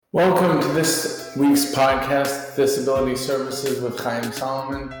Welcome to this week's podcast, Disability Services with Chaim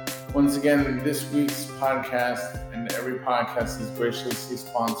Solomon. Once again, this week's podcast and every podcast is graciously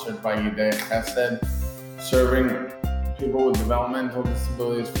sponsored by Yidei Chesed, serving people with developmental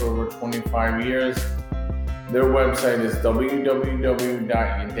disabilities for over 25 years. Their website is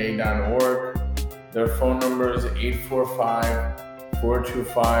www.yidei.org. Their phone number is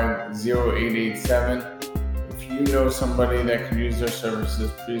 845-425-0887. If you know somebody that could use their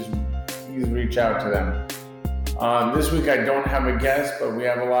services, please reach out to them. This week I don't have a guest, but we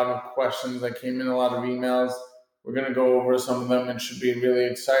have a lot of questions that came in, a lot of emails. We're going to go over some of them. It should be really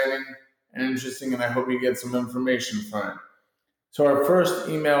exciting and interesting, and I hope you get some information from it. So our first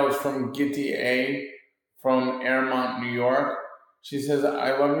email is from Gitti A. from Airmont, New York. She says,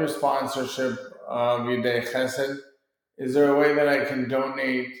 I love your sponsorship of Yidei Chesed. Is there a way that I can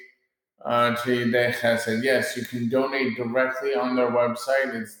donate to Yidei Chesed? Yes, you can donate directly on their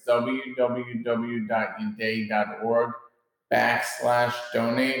website. It's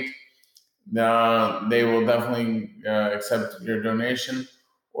www.yidei.org/donate. They will definitely accept your donation.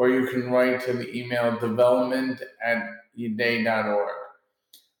 Or you can write to the email development@yidei.org.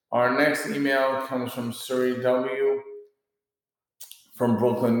 Our next email comes from Suri W. from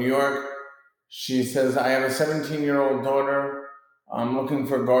Brooklyn, New York. She says, I have a 17-year-old daughter. I'm looking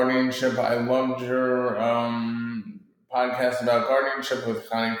for guardianship. I loved your podcast about guardianship with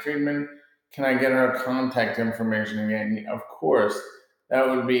Connie Friedman. Can I get her contact information again? Of course. That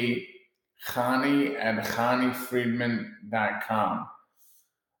would be Chani@ChaniFriedman.com.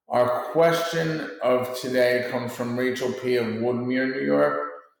 Our question of today comes from Rachel P. of Woodmere, New York.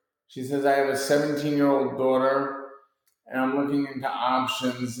 She says, I have a 17-year-old daughter, and I'm looking into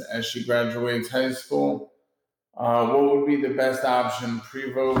options as she graduates high school. What would be the best option,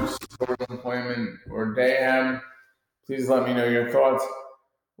 Prevost, supported employment, or Dayhab? Please let me know your thoughts.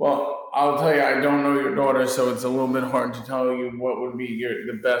 Well, I'll tell you, I don't know your daughter, so it's a little bit hard to tell you what would be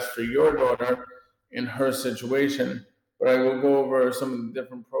the best for your daughter in her situation. But I will go over some of the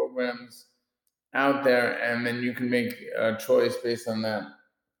different programs out there, and then you can make a choice based on that.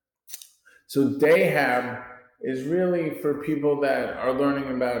 So Dayhab is really for people that are learning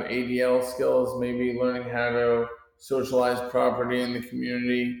about ADL skills, maybe learning how to socialize property in the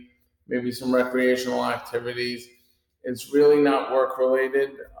community, maybe some recreational activities. It's really not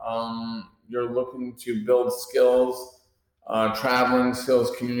work-related. You're looking to build skills, traveling skills,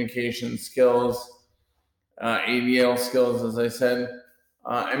 communication skills, ADL skills, as I said.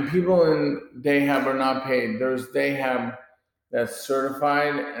 And people in Dayhab are not paid. There's Dayhab that's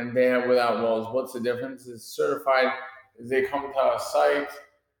certified and Dayhab without walls. What's the difference? Is certified is they come to a site,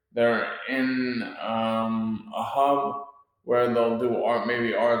 they're in a hub where they'll do art,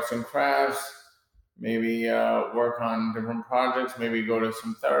 maybe arts and crafts, maybe work on different projects, maybe go to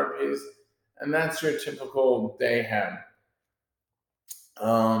some therapies, and that's your typical Dayhab.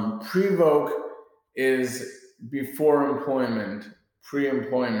 Prevoke is before employment,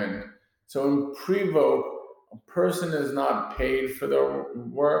 pre-employment. So in Prevoke, a person is not paid for their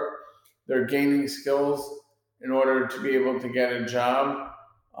work. They're gaining skills in order to be able to get a job.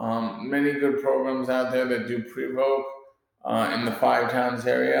 Many good programs out there that do Prevoke in the Five Towns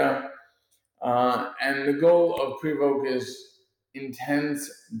area. And the goal of Prevoke is intense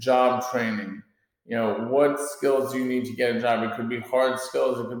job training. You know, what skills do you need to get a job? It could be hard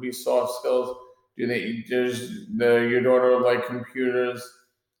skills. It could be soft skills. Your daughter like computers?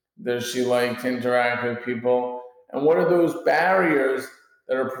 Does she like to interact with people? And what are those barriers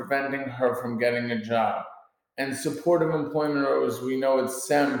that are preventing her from getting a job? And supportive employment, or as we know it's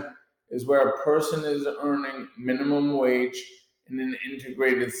SEM, is where a person is earning minimum wage in an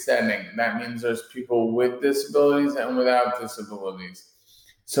integrated setting. That means there's people with disabilities and without disabilities.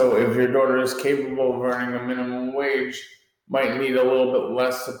 So if your daughter is capable of earning a minimum wage, might need a little bit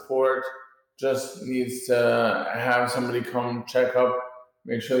less support, just needs to have somebody come check up,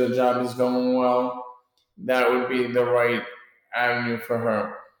 make sure the job is going well, that would be the right avenue for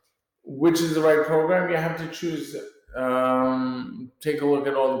her. Which is the right program? You have to choose. Take a look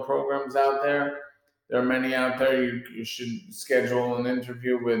at all the programs out there. There are many out there. You should schedule an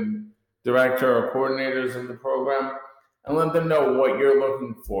interview with director or coordinators of the program and let them know what you're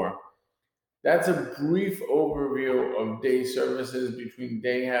looking for. That's a brief overview of day services between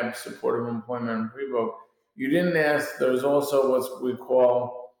Dayhab, supportive employment, and Prevoke. You didn't ask, there's also what we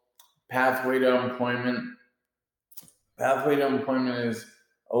call pathway to employment. Pathway to employment is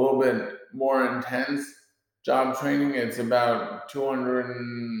a little bit more intense job training. It's about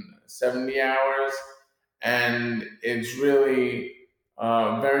 270 hours, and it's really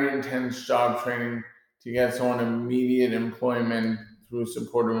very intense job training to get someone immediate employment through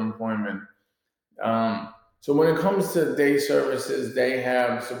supportive employment. So when it comes to day services, day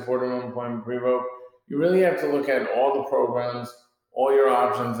have, supportive employment, pre-voc, you really have to look at all the programs, all your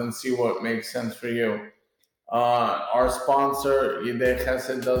options, and see what makes sense for you. Our sponsor, Yedei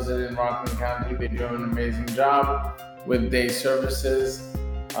Chesed, does it in Rockland County. They do an amazing job with day services.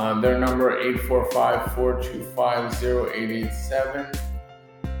 Their number 845-425-0887.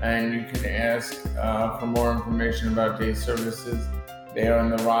 And you can ask for more information about day services. They are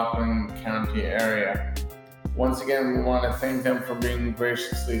in the Rockland County area. Once again, we want to thank them for being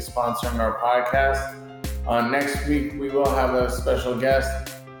graciously sponsoring our podcast. Next week, we will have a special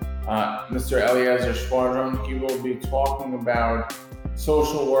guest, Mr. Eliezer Schwadron. He will be talking about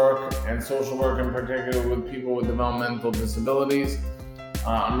social work, and social work in particular with people with developmental disabilities.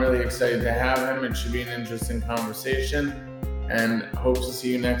 I'm really excited to have him. It should be an interesting conversation, and hope to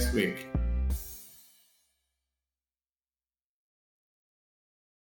see you next week.